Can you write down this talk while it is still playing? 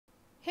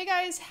Hey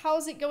guys,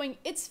 how's it going?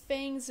 It's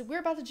Fangs.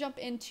 We're about to jump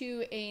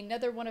into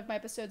another one of my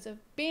episodes of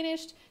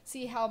Banished,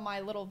 see how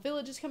my little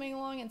village is coming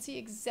along, and see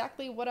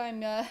exactly what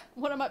I'm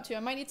up to. I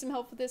might need some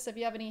help with this. If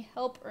you have any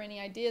help or any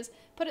ideas,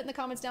 put it in the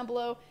comments down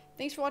below.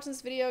 Thanks for watching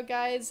this video,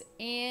 guys,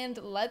 and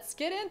let's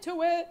get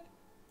into it.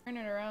 Turn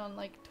it around,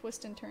 like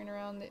twist and turn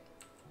around.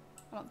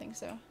 I don't think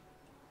so.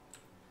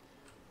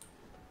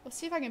 Let's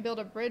see if I can build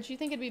a bridge. You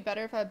think it'd be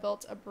better if I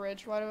built a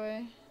bridge right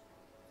away?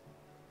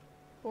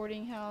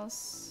 Boarding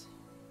house.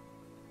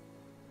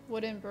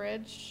 Wooden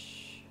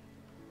bridge.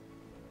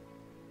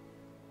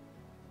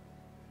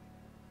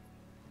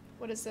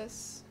 What is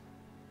this?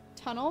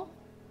 Tunnel?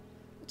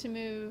 To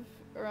move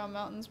around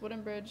mountains.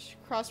 Wooden bridge.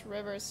 Cross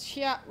rivers.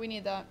 Yeah, we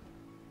need that.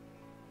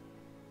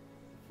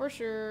 For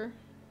sure.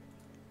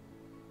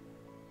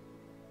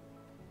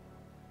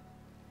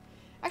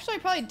 Actually, I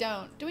probably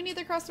don't. Do we need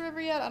to cross the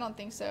river yet? I don't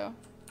think so.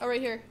 Oh,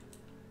 right here.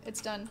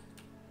 It's done.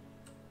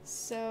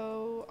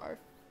 So, our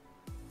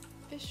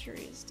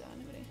fishery is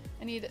done.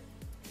 I need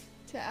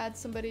to add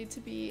somebody to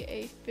be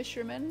a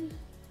fisherman.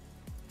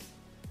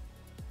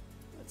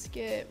 Let's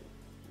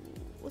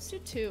do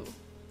two.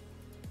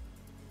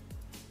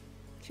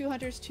 2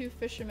 hunters, 2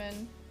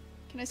 fishermen.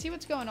 Can I see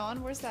what's going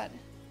on? Where's that?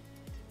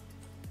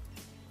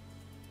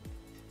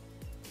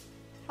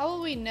 How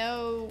will we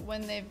know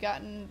when they've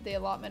gotten the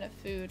allotment of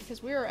food?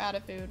 Because we are out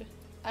of food.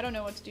 I don't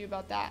know what to do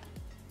about that.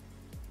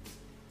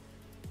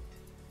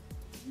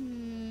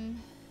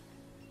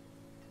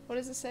 What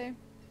does it say?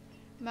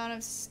 Amount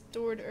of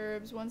stored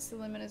herbs once the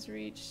limit is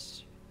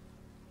reached.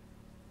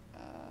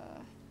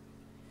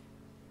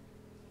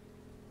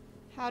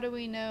 How do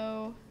we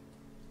know?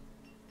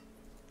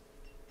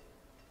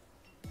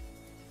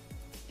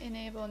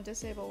 Enable and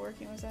disable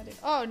working. What does that do?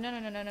 Oh, no.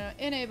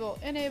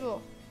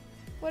 Enable.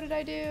 What did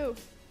I do?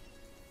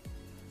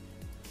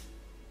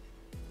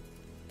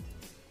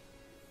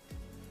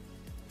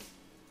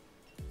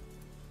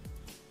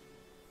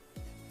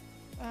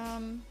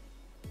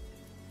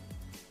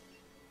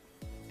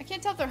 I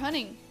can't tell if they're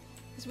hunting,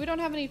 because we don't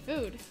have any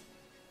food.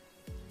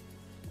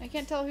 I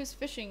can't tell who's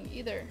fishing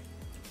either.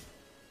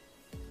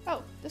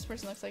 Oh, this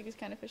person looks like he's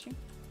kind of fishing.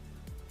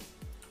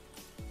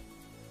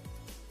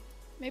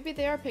 Maybe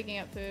they are picking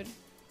up food.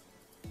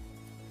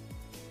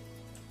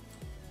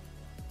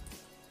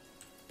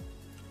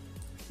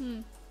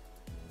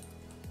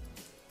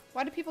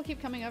 Why do people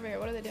keep coming over here?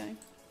 What are they doing?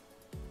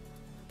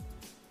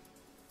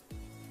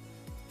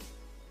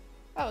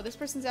 Oh, this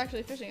person's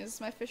actually fishing. Is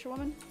this my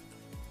fisherwoman?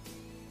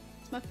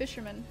 It's my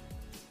fisherman.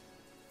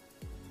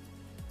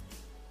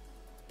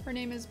 Her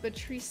name is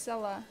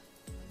Patricella.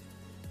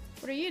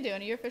 What are you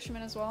doing? Are you a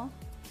fisherman as well?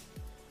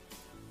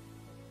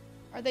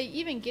 Are they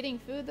even getting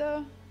food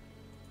though?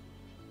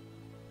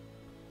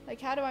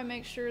 Like, how do I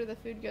make sure the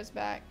food goes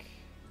back?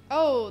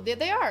 Oh,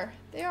 they are.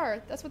 They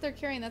are. That's what they're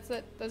carrying. That's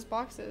those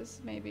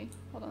boxes, maybe.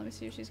 Hold on, let me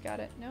see if she's got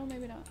it. No,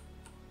 maybe not.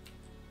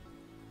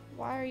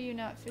 Why are you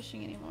not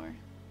fishing anymore?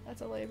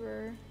 That's a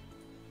laborer.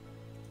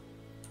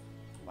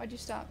 Why'd you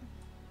stop?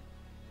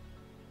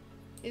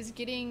 Is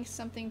getting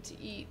something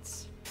to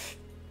eat.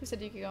 Who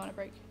said you could go on a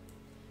break?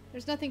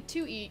 There's nothing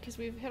to eat because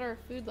we've hit our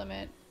food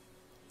limit.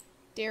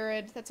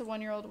 Darid, that's a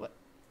 1-year-old.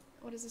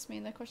 What does this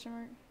mean? The question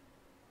mark?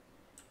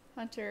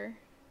 Hunter.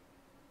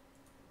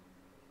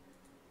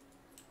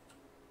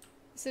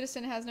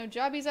 Citizen has no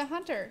job. He's a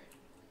hunter.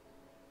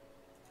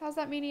 How does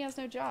that mean he has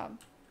no job?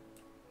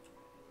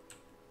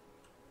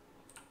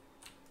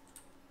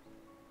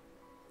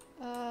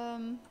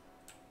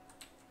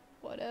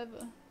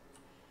 Whatever.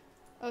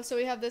 Oh, so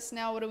we have this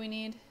now. What do we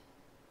need?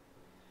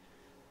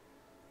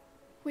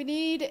 We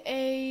need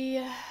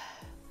a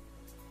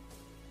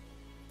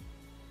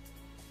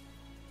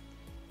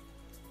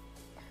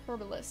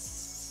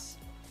herbalist.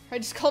 I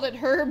just called it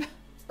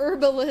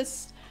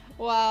herbalist.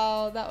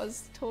 Wow, that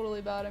was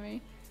totally bad of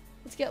me.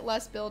 Let's get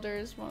less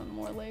builders,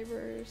 more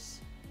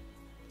laborers.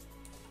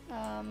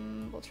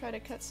 We'll try to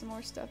cut some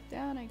more stuff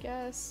down, I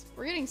guess.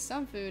 We're getting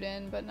some food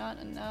in, but not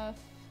enough.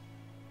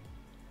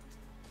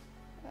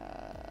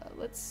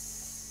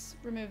 Let's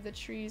remove the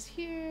trees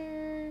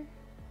here.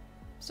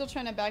 Still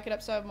trying to back it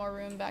up so I have more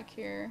room back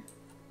here.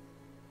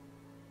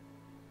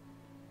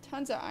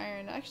 Tons of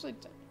iron. Actually,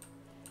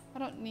 I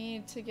don't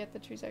need to get the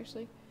trees,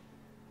 actually.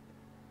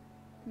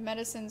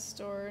 Medicine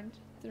stored.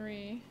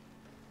 3.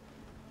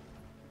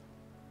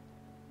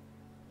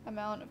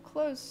 Amount of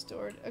clothes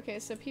stored. Okay,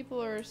 so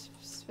people are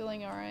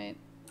feeling alright.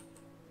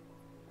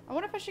 I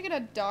wonder if I should get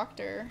a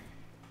doctor.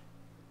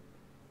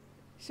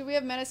 So we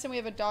have medicine, we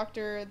have a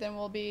doctor, then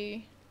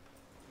we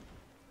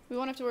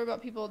won't have to worry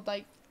about people,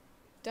 like,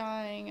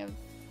 dying of...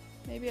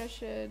 Maybe I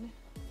should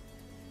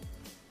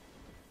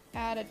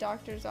add a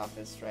doctor's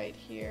office right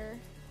here.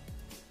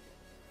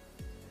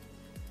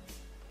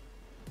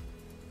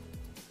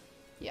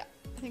 Yeah,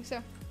 I think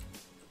so.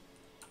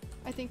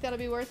 I think that'll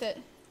be worth it.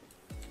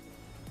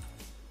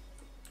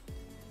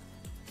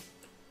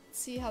 Let's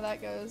see how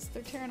that goes.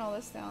 They're tearing all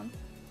this down.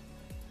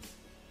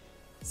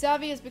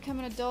 Zavi has become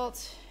an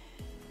adult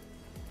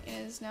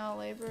and is now a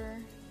laborer.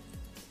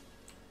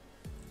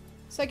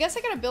 So I guess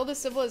I gotta build a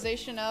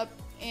civilization up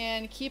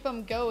and keep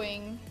them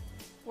going.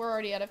 We're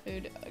already out of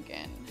food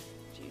again.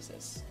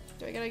 Jesus.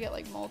 Do I gotta get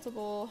like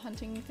multiple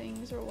hunting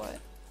things or what?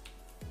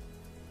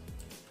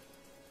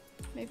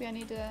 Maybe I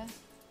need to...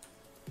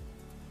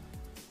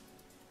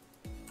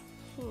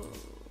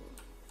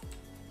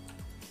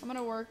 I'm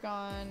gonna work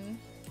on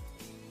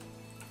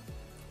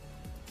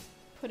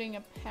putting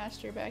a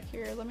pasture back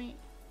here. Let me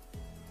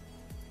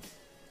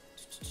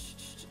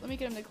get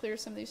him to clear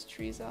some of these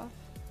trees off.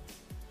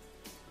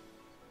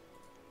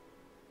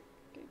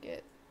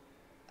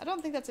 I don't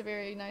think that's a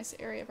very nice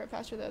area for a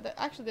pasture though.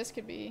 Actually this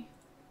could be.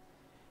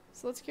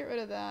 So let's get rid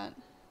of that.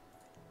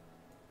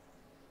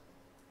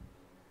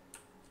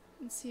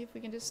 And see if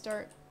we can just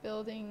start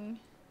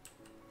building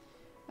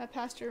a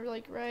pasture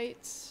like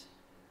right.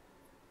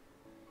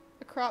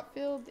 A crop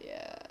field?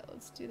 Yeah,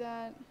 let's do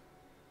that.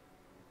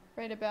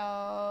 Right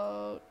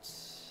about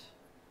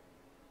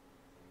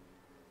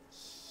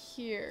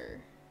here.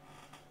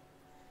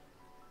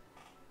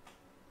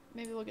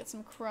 Maybe we'll get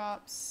some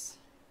crops.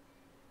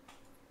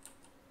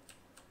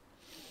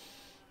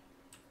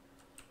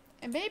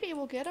 And maybe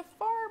we'll get a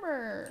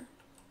farmer.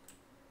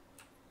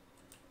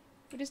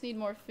 We just need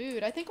more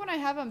food. I think when I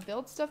have them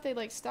build stuff, they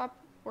like stop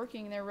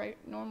working their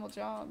normal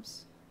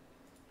jobs.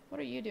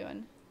 What are you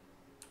doing?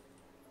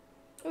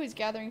 Oh, he's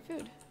gathering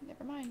food.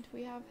 Never mind,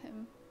 we have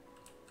him.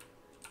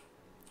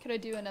 Could I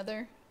do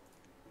another?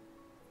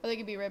 Or they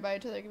could be right by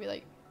each other. They could be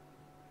like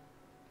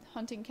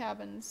hunting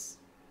cabins.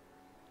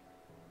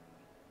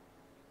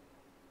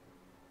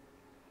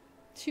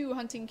 2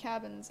 hunting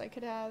cabins I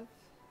could have.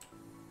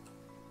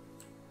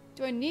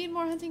 Do I need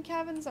more hunting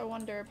cabins? I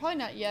wonder. Probably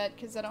not yet,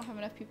 because I don't have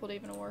enough people to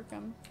even work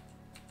them.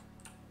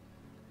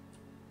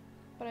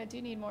 But I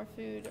do need more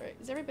food. All right,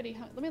 is everybody...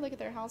 Let me look at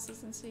their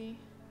houses and see.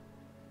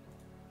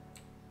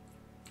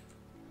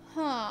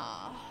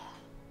 Huh.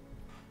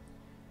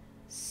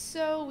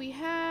 So we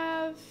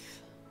have...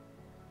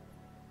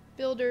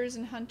 builders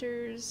and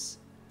hunters.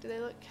 Do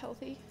they look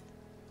healthy?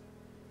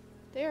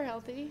 They are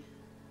healthy.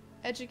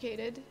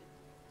 Educated.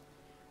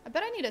 I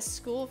bet I need a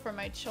school for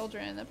my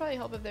children. That'd probably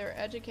help if they were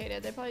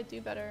educated. They'd probably do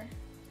better.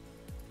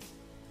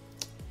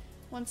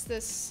 Once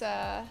this,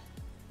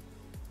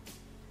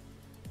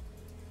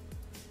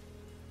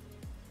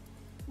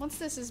 once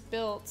this is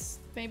built,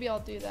 maybe I'll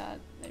do that.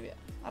 Maybe.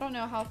 I don't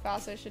know how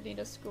fast I should need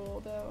a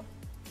school, though.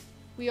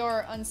 We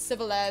are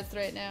uncivilized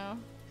right now.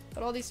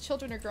 But all these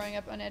children are growing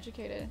up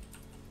uneducated.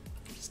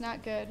 Which is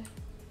not good.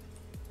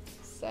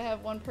 So I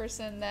have one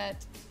person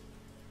that...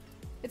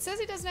 It says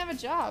he doesn't have a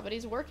job, but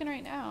he's working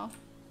right now.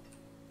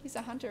 He's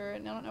a hunter,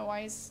 and I don't know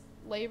why he's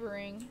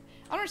laboring.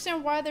 I don't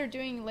understand why they're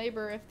doing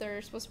labor if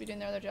they're supposed to be doing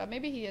their other job.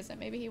 Maybe he isn't.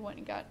 Maybe he went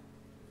and got...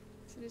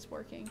 So he's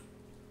working.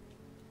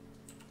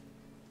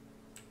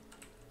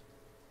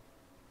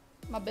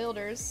 My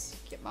builders.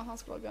 Get my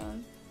hospital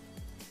going.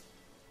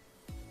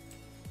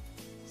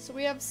 So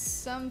we have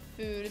some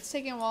food. It's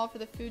taking a while for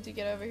the food to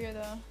get over here,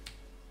 though.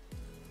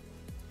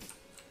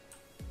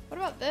 What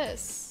about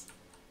this?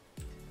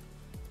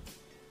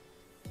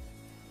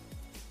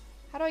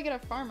 How do I get a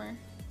farmer?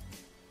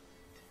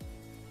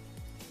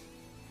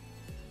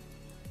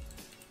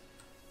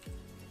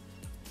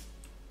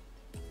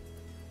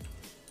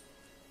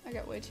 I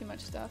got way too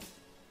much stuff.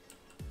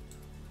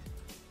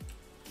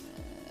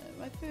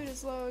 My food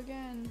is low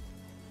again.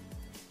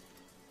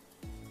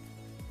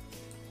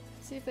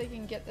 See if they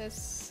can get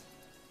this.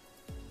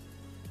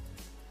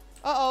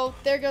 Uh-oh,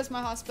 there goes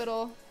my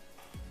hospital.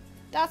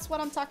 That's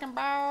what I'm talking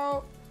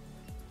about.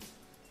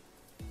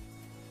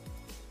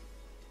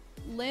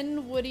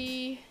 Lynn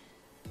Woody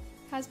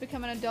has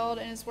become an adult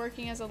and is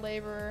working as a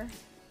laborer.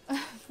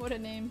 What a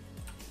name.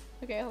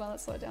 Okay, hold on,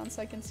 let's slow it down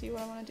so I can see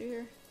what I want to do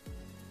here.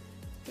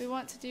 We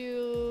want to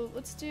do,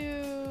 let's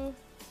do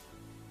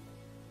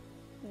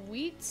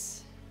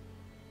wheat.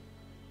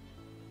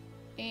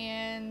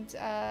 And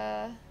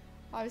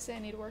obviously I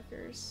need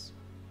workers.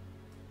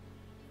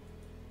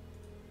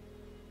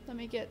 Let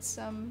me get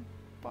some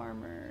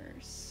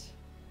farmers.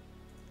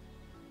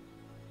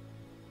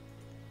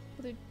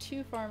 We'll do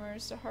 2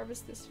 farmers to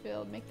harvest this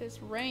field. Make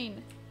this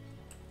rain.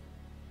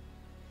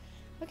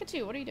 Look at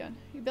you. What are you doing?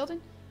 You building?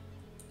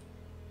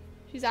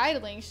 She's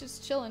idling. She's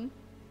just chilling.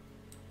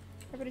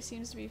 Everybody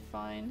seems to be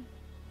fine.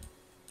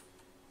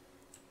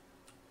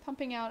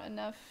 Pumping out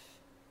enough.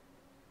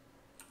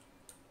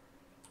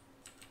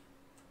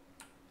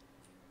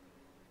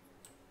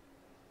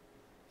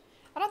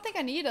 I don't think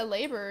I need a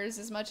laborers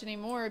as much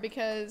anymore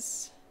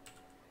because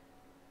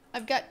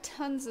I've got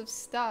tons of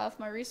stuff.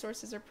 My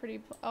resources are pretty...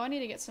 Oh, I need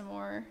to get some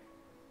more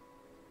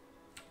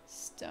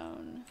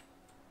stone.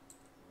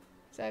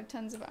 Because I have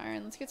tons of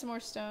iron. Let's get some more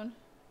stone.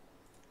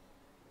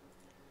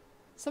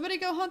 Somebody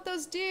go hunt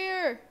those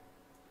deer!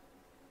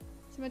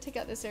 So I'm gonna take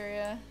out this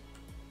area.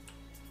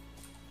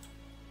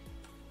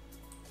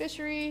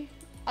 Fishery.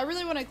 I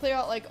really want to clear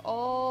out like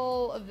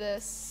all of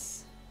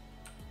this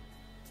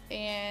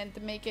and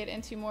make it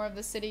into more of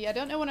the city. I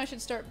don't know when I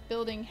should start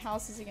building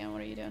houses again.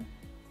 What are you doing?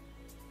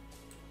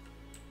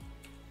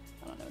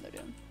 I don't know what they're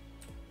doing.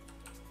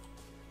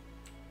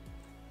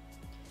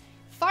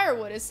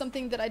 firewood is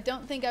something that I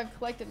don't think I've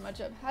collected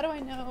much of. How do I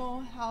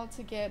know how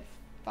to get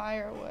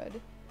firewood?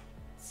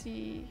 Let's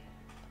see.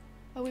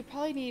 Oh, we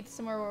probably need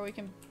somewhere where we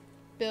can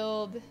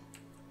build,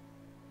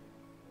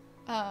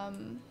 where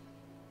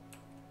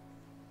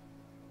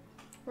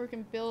we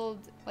can build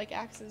like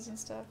axes and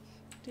stuff.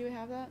 Do we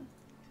have that?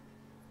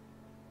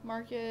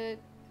 Market,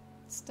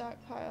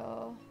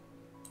 stockpile.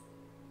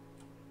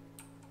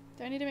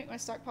 Do I need to make my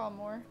stockpile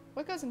more?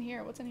 What goes in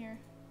here? What's in here?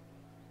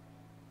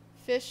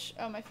 Fish.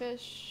 Oh, my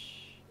fish.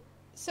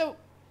 So,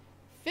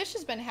 fish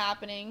has been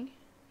happening.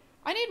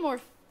 I need more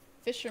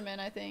fishermen,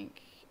 I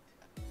think.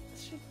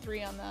 Let's shoot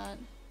 3 on that.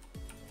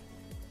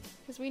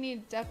 Because we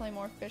need definitely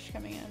more fish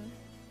coming in.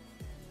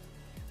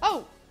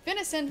 Oh!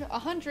 Venison,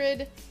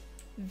 100.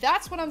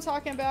 That's what I'm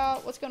talking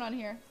about. What's going on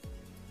here?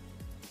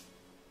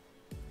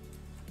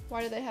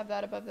 Why do they have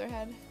that above their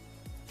head?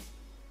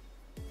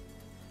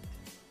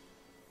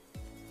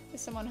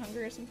 Is someone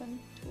hungry or something?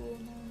 Tool,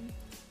 no.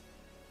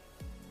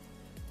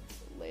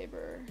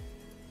 Labor.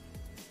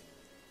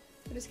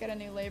 I just got a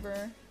new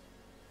labor.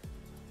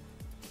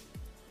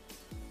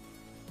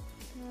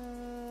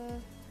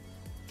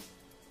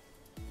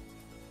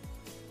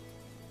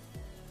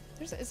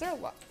 Is there a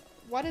lot?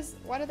 Why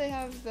do they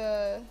have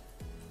the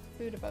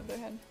food above their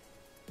head?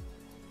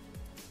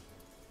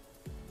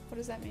 What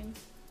does that mean?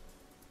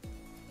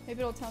 Maybe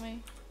it'll tell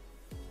me.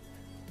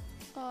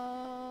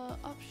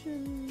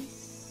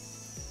 Options.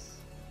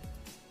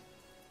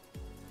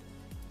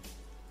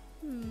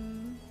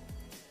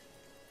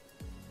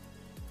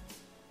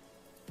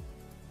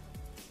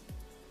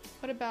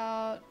 What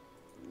about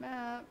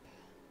map?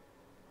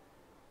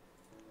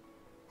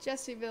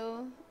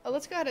 Jesseville. Oh,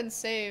 let's go ahead and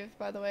save,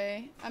 by the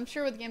way. I'm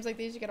sure with games like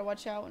these, you gotta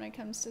watch out when it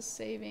comes to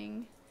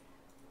saving.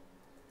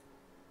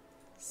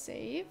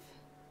 Save?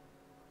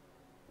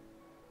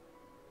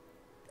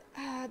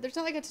 There's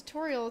not like a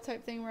tutorial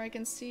type thing where I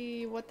can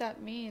see what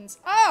that means.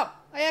 Oh!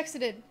 I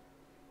exited.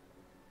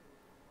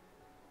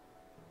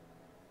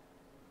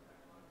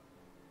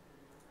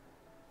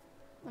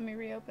 Let me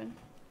reopen.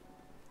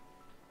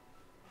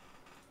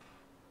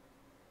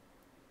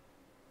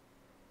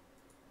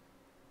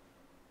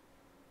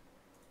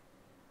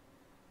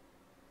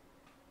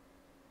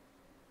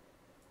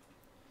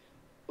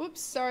 Oops,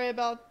 sorry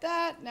about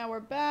that. Now we're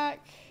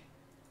back.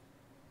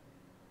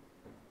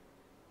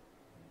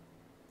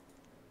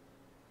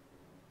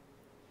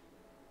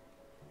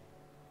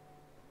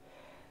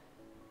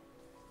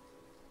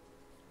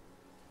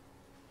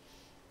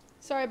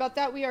 Sorry about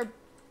that. We are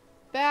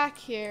back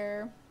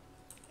here.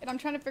 And I'm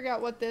trying to figure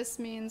out what this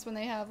means when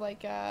they have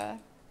like a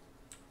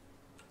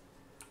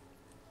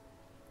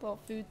little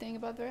food thing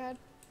above their head.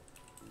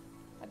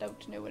 I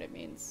don't know what it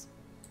means.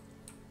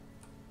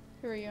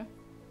 Who are you?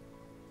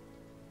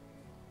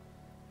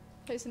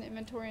 Place an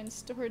inventory and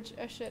storage.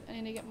 Oh shit, I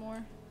need to get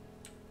more.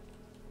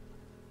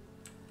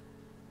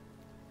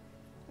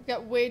 I've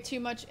got way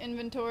too much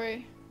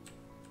inventory.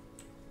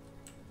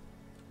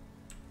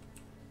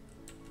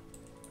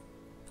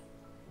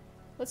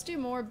 Let's do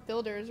more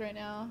builders right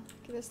now.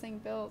 Get this thing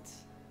built.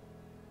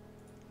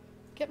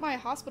 Get my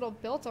hospital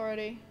built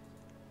already.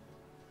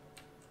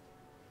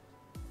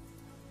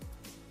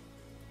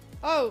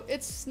 Oh,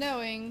 it's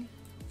snowing.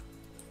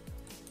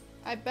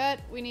 I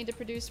bet we need to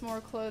produce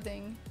more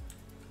clothing.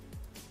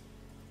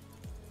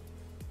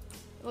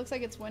 It looks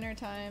like it's winter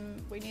time.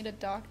 We need a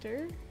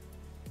doctor.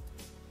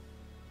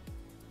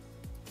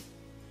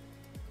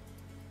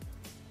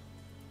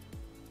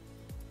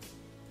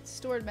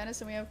 Stored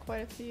medicine, we have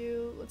quite a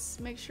few. Let's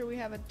make sure we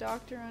have a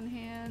doctor on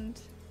hand.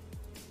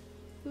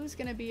 Who's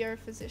gonna be our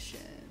physician?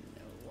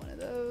 One of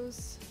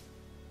those.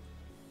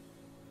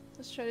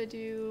 Let's try to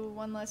do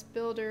one less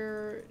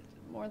builder,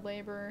 more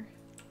labor.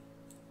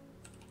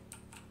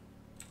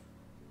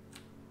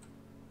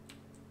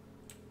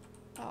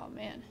 Oh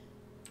man.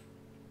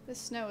 This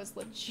snow is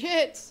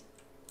legit.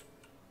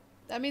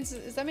 That means,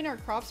 does that mean our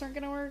crops aren't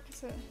gonna work?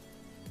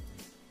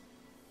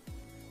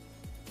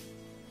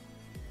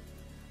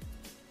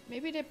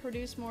 Maybe to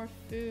produce more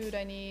food,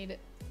 I need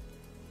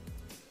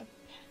a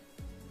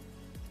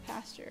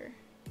pasture.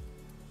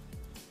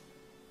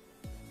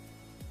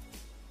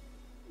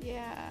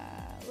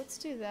 Yeah, let's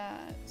do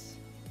that.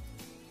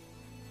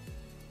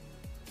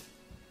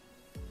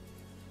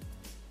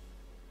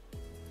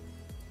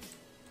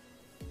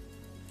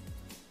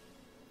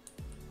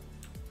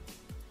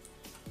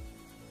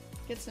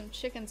 Get some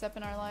chickens up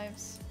in our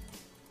lives.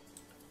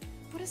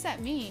 What does that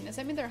mean? Does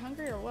that mean they're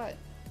hungry or what?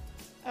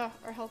 Oh,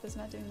 our health is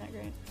not doing that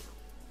great.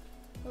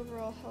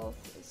 Overall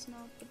health is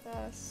not the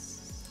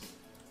best.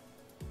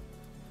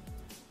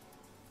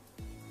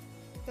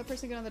 Is that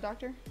person going to the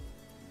doctor?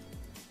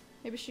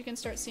 Maybe she can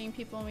start seeing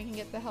people and we can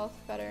get the health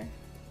better.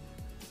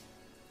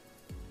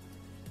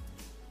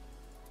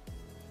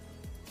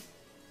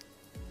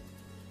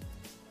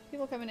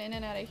 People coming in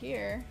and out of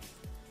here.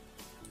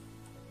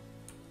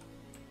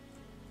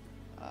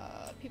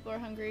 People are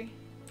hungry.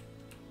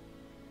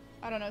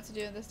 I don't know what to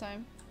do this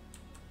time.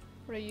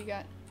 What do you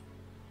got?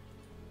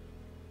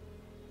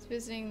 It's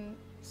visiting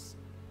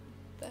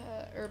the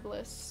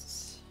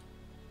herbalists.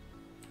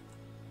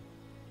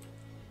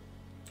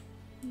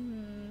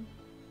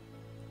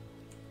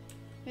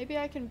 Maybe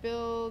I can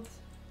build...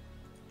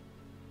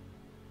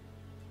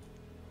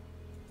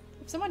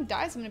 If someone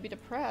dies, I'm gonna be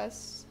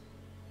depressed.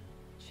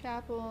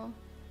 Chapel,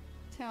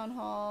 town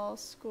hall,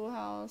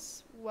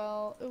 schoolhouse,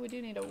 well. Oh, we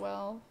do need a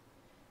well.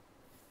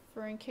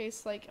 For in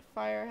case, like, a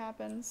fire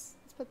happens.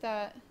 Let's put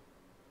that...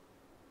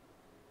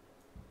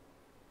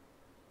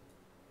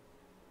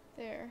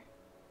 there.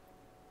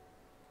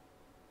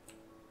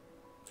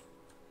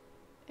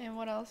 And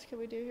what else could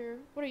we do here?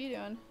 What are you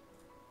doing?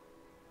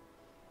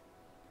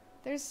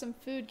 There's some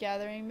food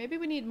gathering. Maybe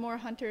we need more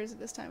hunters at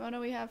this time. Oh no,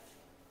 we have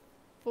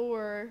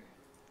 4.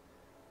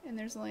 And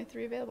there's only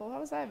 3 available.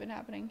 How has that been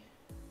happening?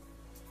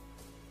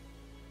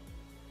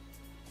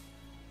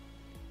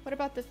 What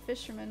about the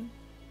fishermen?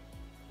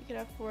 We could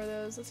have 4 of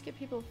those. Let's get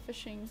people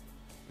fishing.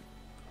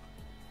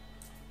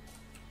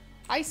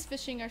 Ice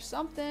fishing or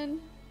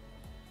something.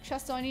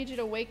 Chesto, I need you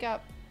to wake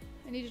up.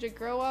 I need you to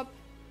grow up.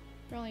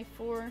 You're only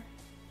 4.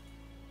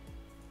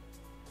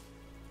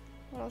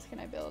 What else can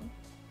I build?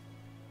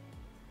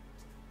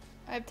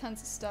 I have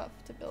tons of stuff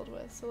to build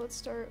with, so let's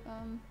start, I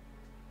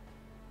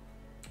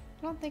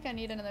don't think I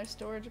need another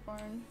storage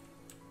barn.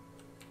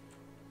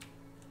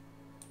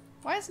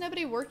 Why is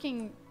nobody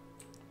working?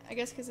 I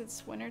guess because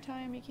it's winter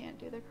time, you can't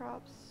do the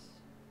crops.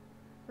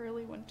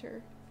 Early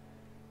winter.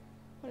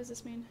 What does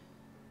this mean?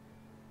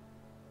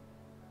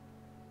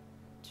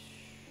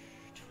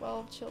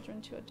 12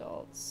 children to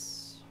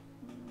adults.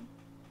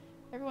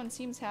 Everyone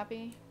seems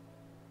happy.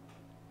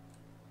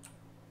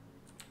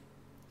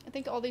 I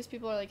think all these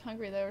people are like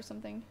hungry though or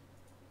something.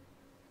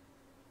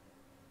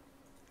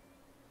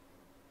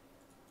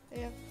 They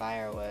have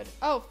firewood.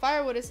 Oh,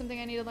 firewood is something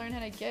I need to learn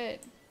how to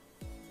get.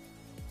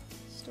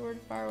 Stored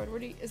firewood. Where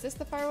do you, is this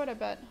the firewood? I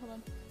bet. Hold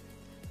on.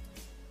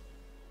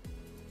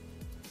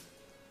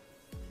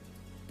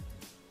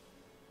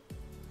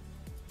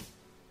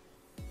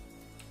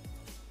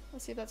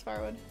 Let's see if that's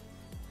firewood.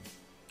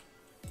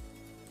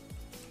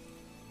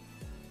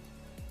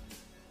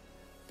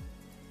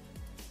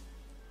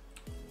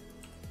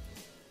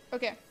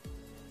 Okay.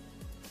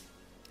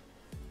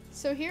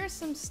 So here's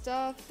some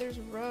stuff. There's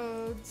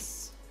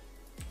roads.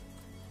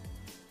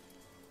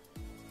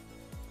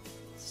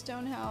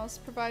 Stone house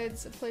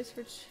provides a place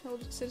for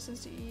children,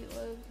 citizens to eat,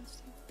 live, and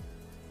stuff.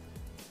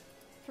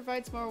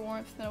 Provides more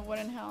warmth than a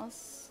wooden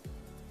house.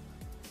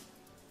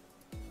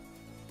 I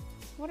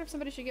wonder if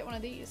somebody should get one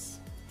of these.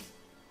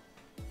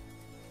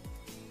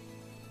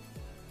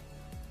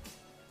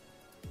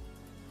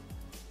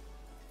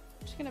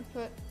 I'm just gonna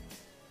put...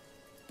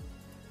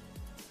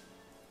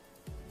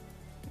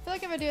 I feel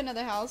like if I do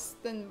another house,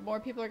 then more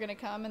people are gonna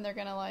come and they're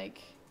gonna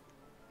like...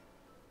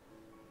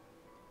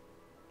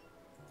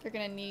 They're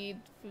gonna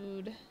need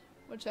food,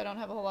 which I don't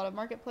have a whole lot of.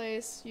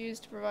 Marketplace,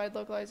 used to provide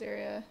localized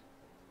area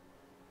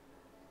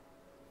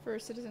for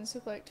citizens to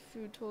collect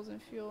food, tools,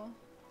 and fuel.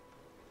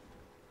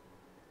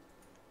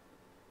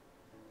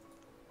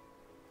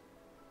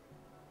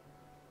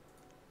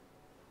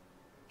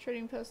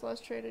 Trading post, less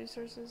trade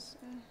resources.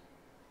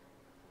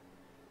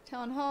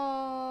 Town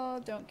hall,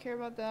 don't care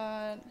about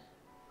that.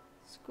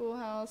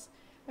 Schoolhouse.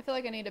 I feel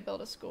like I need to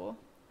build a school.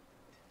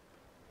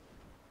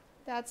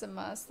 That's a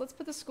must. Let's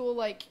put the school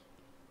like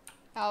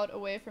out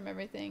away from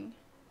everything.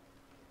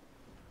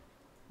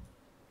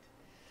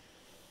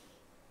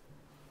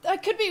 I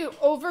could be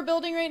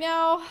overbuilding right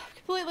now.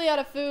 Completely out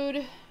of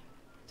food.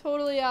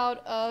 Totally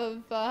out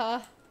of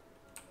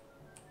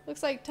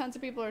looks like tons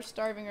of people are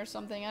starving or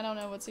something. I don't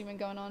know what's even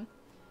going on.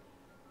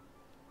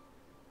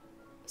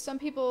 Some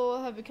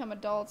people have become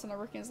adults and are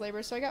working as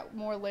laborers, so I got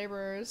more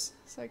laborers.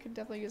 So I could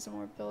definitely use some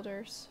more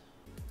builders.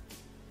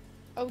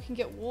 Oh, we can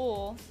get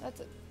wool. That's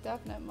a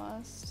definite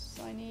must.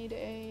 So I need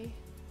a...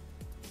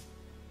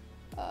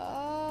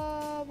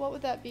 what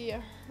would that be?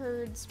 A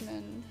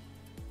herdsman.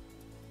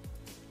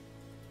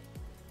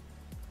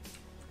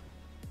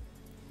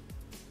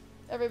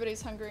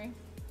 Everybody's hungry.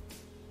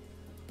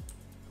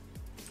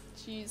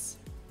 Jeez.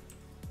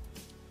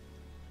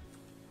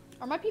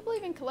 Are my people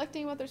even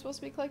collecting what they're supposed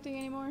to be collecting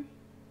anymore?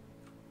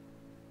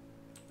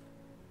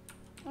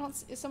 I don't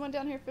see, is someone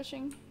down here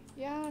fishing?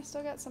 Yeah, I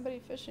still got somebody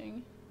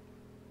fishing.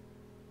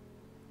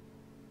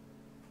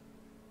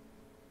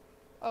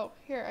 Oh,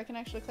 here, I can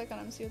actually click on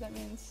them and see what that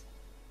means.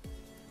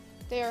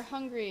 They are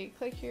hungry.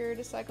 Click here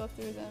to cycle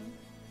through them.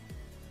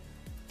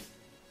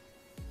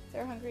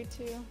 They're hungry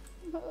too.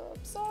 Oh,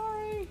 I'm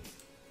sorry.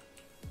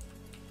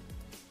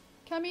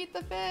 Come eat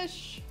the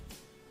fish.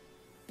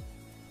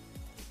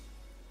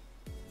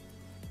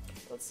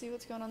 Let's see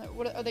what's going on there.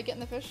 What, are they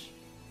getting the fish?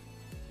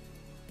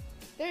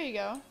 There you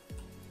go.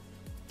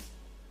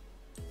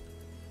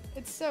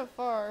 It's so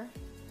far.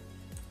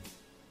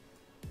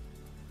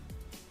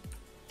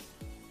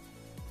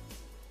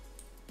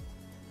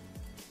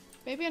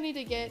 Maybe I need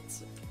to get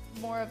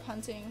more of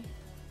hunting.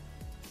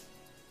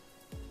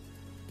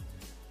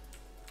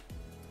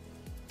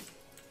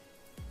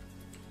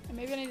 And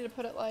maybe I need to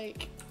put it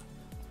like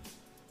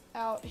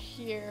out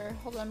here.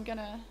 Hold on, what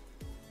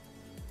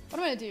I'm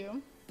gonna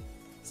do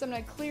is I'm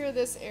gonna clear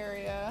this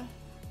area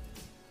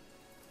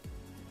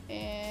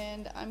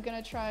And I'm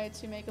gonna try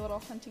to make a little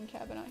hunting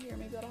cabin out here.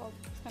 Maybe that'll help.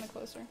 It's kind of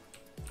closer.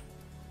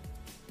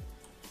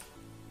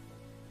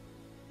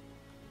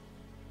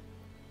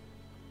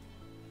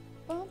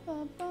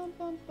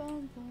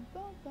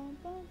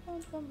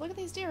 Look at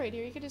these deer right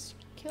here. You could just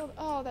kill.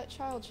 Oh, that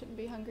child shouldn't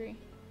be hungry.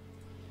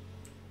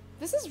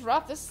 This is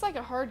rough. This is like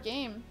a hard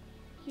game.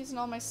 Using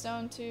all my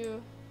stone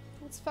too.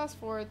 Let's fast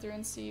forward through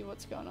and see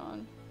what's going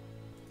on.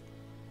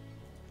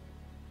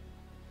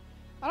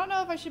 I don't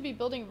know if I should be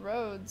building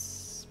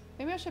roads.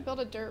 Maybe I should build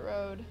a dirt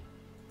road.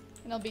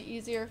 And it'll be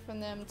easier for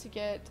them to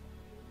get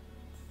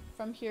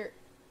from here.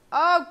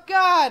 Oh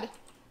God!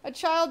 A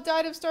child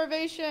died of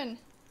starvation.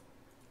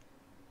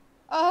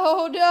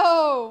 Oh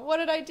no! What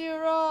did I do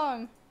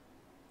wrong?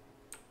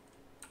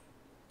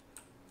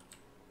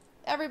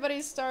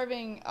 Everybody's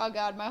starving. Oh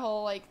God, my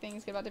whole like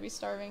thing's about to be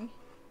starving.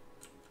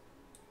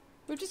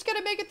 We're just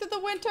gonna make it through the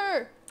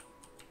winter!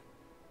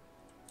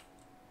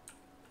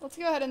 Let's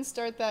go ahead and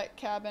start that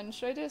cabin.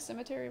 Should I do a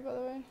cemetery, by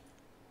the way?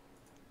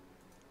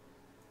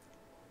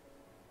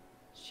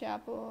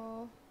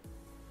 Chapel.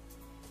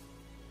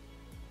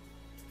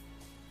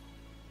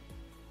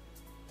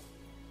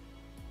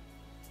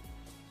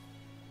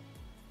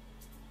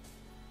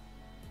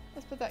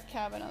 Let's put that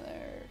cabin on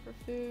there for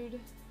food.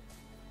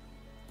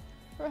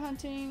 For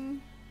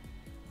hunting.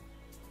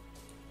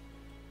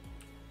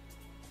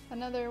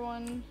 Another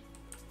one.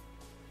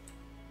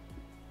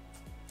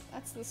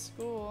 That's the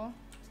school.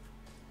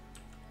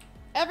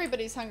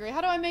 Everybody's hungry.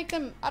 How do I make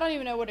them? I don't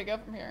even know where to go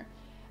from here.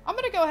 I'm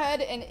gonna go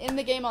ahead and end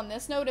the game on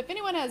this note. If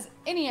anyone has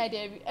any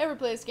idea, if you ever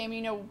play this game,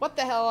 you know what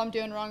the hell I'm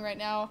doing wrong right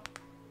now,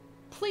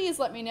 please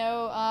let me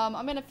know.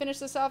 I'm gonna finish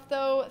this off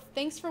though.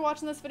 Thanks for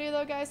watching this video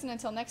though, guys, and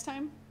until next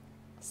time,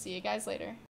 see you guys later.